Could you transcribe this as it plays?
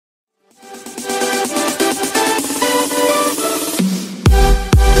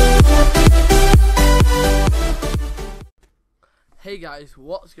Hey guys,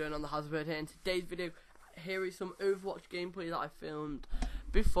 what's going on? The Hasbird here. In today's video, here is some Overwatch gameplay that I filmed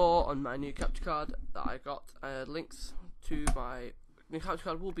before on my new capture card that I got. Links to my new capture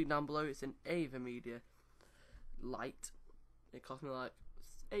card will be down below. It's an Ava Media Lite. It cost me like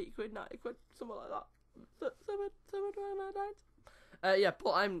 80 quid, 90 quid, something like that. Yeah,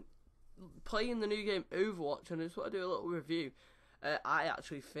 but I'm playing the new game Overwatch, and I just want to do a little review. I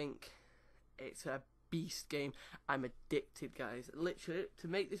actually think it's a beast game. I'm addicted, guys. Literally, to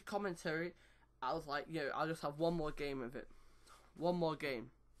make this commentary, I was like, yo, I'll just have one more game of it. One more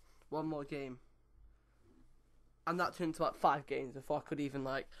game. And that turned to like 5 games before I could even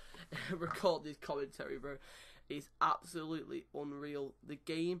like record this commentary, bro. It's absolutely unreal. The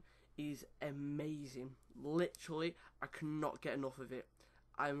game is amazing. Literally, I cannot get enough of it.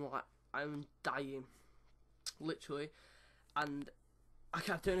 I'm dying. Literally. And I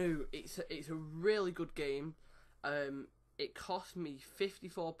don't know, it's a really good game. It cost me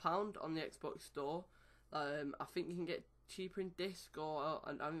 £54 on the Xbox store. I think you can get cheaper in disc, or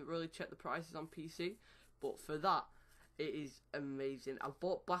I haven't really checked the prices on PC, but for that, it is amazing. I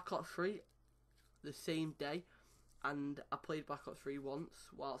bought Black Ops 3 the same day, and I played Black Ops 3 once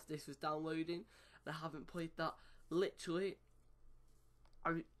whilst this was downloading, and I haven't played that. Literally,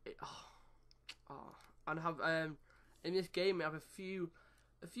 and I have in this game I have a few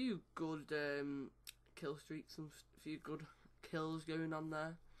good kill streaks, and a few good kills going on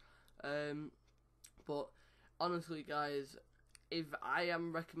there. But honestly, guys, if I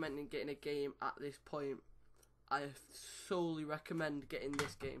am recommending getting a game at this point, I solely recommend getting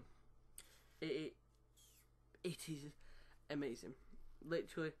this game. It is amazing,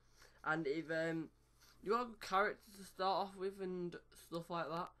 literally. And if you have characters to start off with and stuff like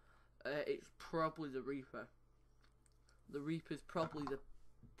that, it's probably the Reaper. The Reaper's probably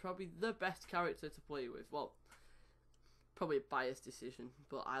the best character to play with. Well, probably a biased decision,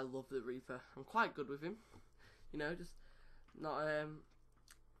 but I love the Reaper. I'm quite good with him, you know, just not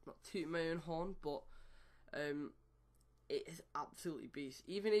tooting my own horn, but it is absolutely beast.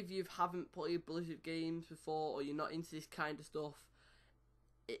 Even if you haven't played Blizzard games before, or you're not into this kind of stuff,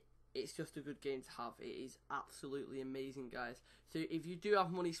 it's just a good game to have. It is absolutely amazing, guys. So if you do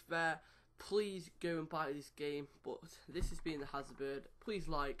have money spare, please go and buy this game. But this has been the Hasbird. Please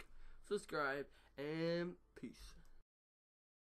like, subscribe, and peace.